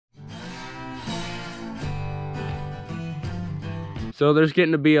So there's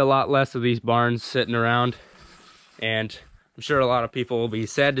getting to be a lot less of these barns sitting around, and I'm sure a lot of people will be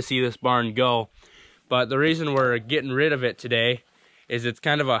sad to see this barn go. But the reason we're getting rid of it today is it's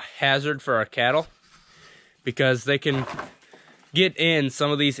kind of a hazard for our cattle, because they can get in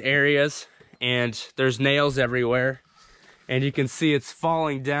some of these areas and there's nails everywhere, and you can see it's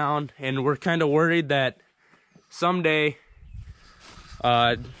falling down, and we're kind of worried that someday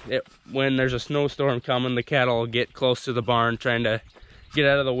when there's a snowstorm coming, the cattle will get close to the barn trying to get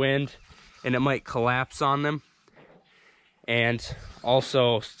out of the wind, and it might collapse on them. And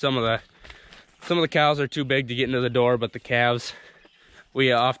also some of the cows are too big to get into the door, but the calves,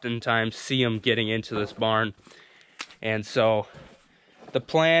 we oftentimes see them getting into this barn. And so the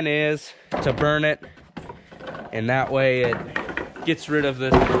plan is to burn it, and that way it gets rid of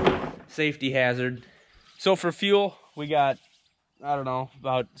this safety hazard. So for fuel, we got, I don't know,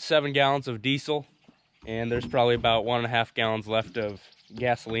 about 7 gallons of diesel, and there's probably about 1.5 gallons left of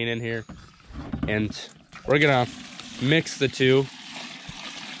gasoline in here. And we're gonna mix the two,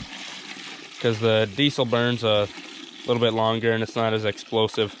 because the diesel burns a little bit longer and it's not as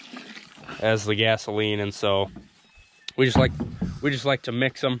explosive as the gasoline, and so we just like to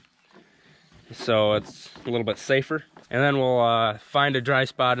mix them so it's a little bit safer. And then we'll find a dry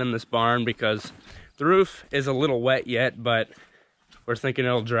spot in this barn, because the roof is a little wet yet, but we're thinking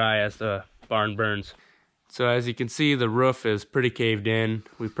it'll dry as the barn burns. So as you can see, the roof is pretty caved in.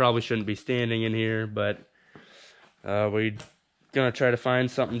 We probably shouldn't be standing in here, but we're gonna try to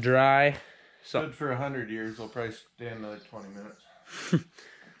find something dry. Good for 100 years. We'll probably stand another 20 minutes.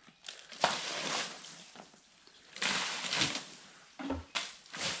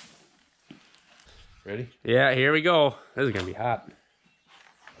 Ready? Yeah, here we go. This is gonna be hot.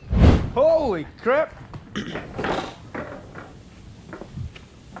 Holy crap!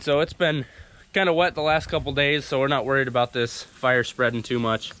 So it's been kind of wet the last couple days, so we're not worried about this fire spreading too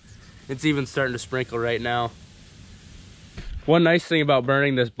much. It's even starting to sprinkle right now. One nice thing about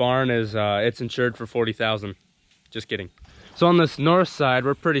burning this barn is it's insured for $40,000. Just kidding. So on this north side,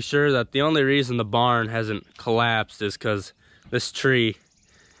 we're pretty sure that the only reason the barn hasn't collapsed is because this tree.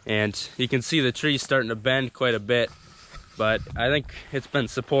 And you can see the tree's starting to bend quite a bit, but I think it's been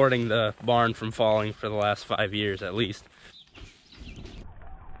supporting the barn from falling for the last 5 years at least.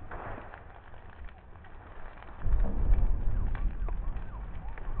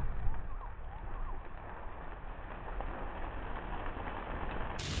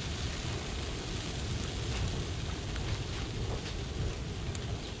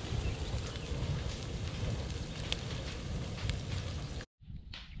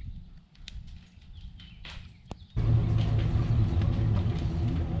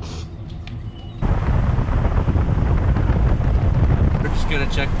 Gonna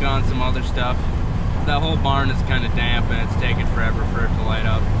check on some other stuff. That whole barn is kind of damp, and it's taking forever for it to light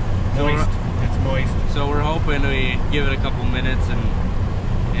up. Moist. It's moist. So we're hoping we give it a couple minutes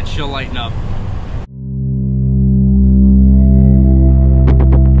and she'll lighten up.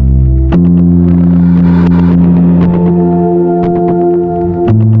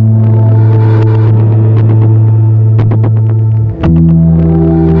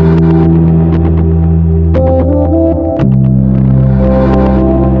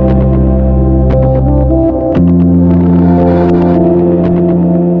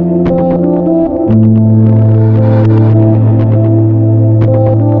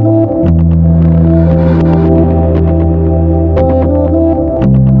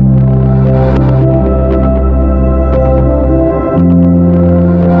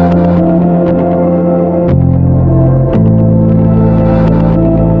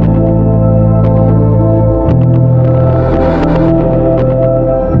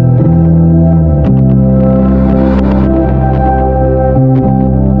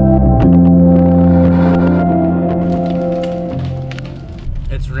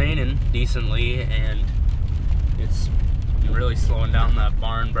 Decently, and it's really slowing down that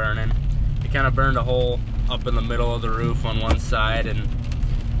barn burning. It kind of burned a hole up in the middle of the roof on one side, and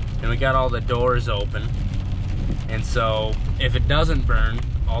we got all the doors open, and so if it doesn't burn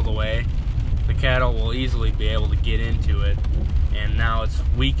all the way, the cattle will easily be able to get into it, and now it's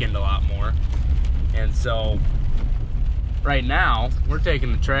weakened a lot more. And so right now we're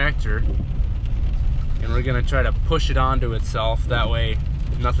taking the tractor and we're gonna try to push it onto itself, that way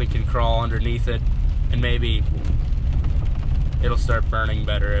nothing can crawl underneath it, and maybe it'll start burning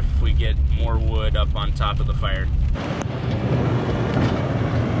better if we get more wood up on top of the fire.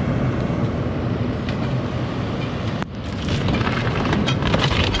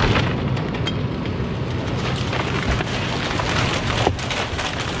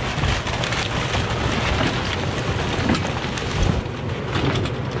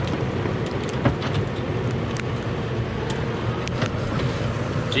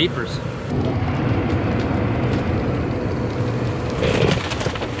 jeepers.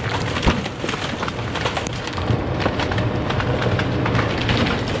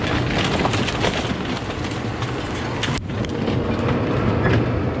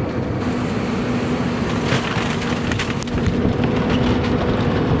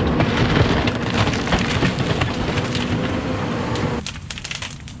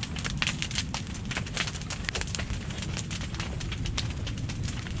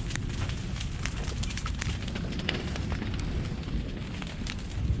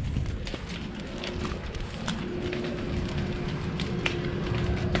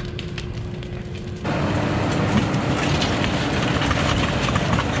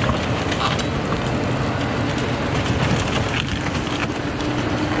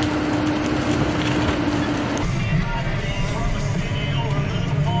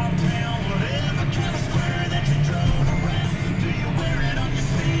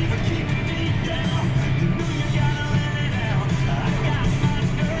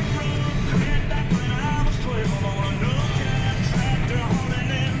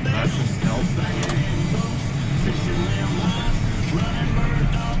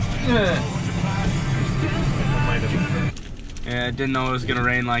 Yeah, I didn't know it was gonna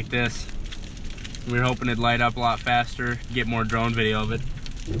rain like this. We were hoping it'd light up a lot faster, get more drone video of it.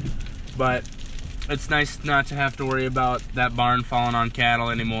 But it's nice not to have to worry about that barn falling on cattle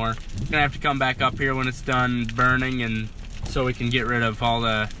anymore. Gonna have to come back up here when it's done burning, and so we can get rid of all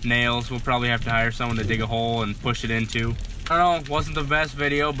the nails. We'll probably have to hire someone to dig a hole and push it into. I don't know, wasn't the best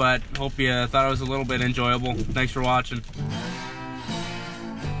video, but hope you thought it was a little bit enjoyable. Thanks for watching.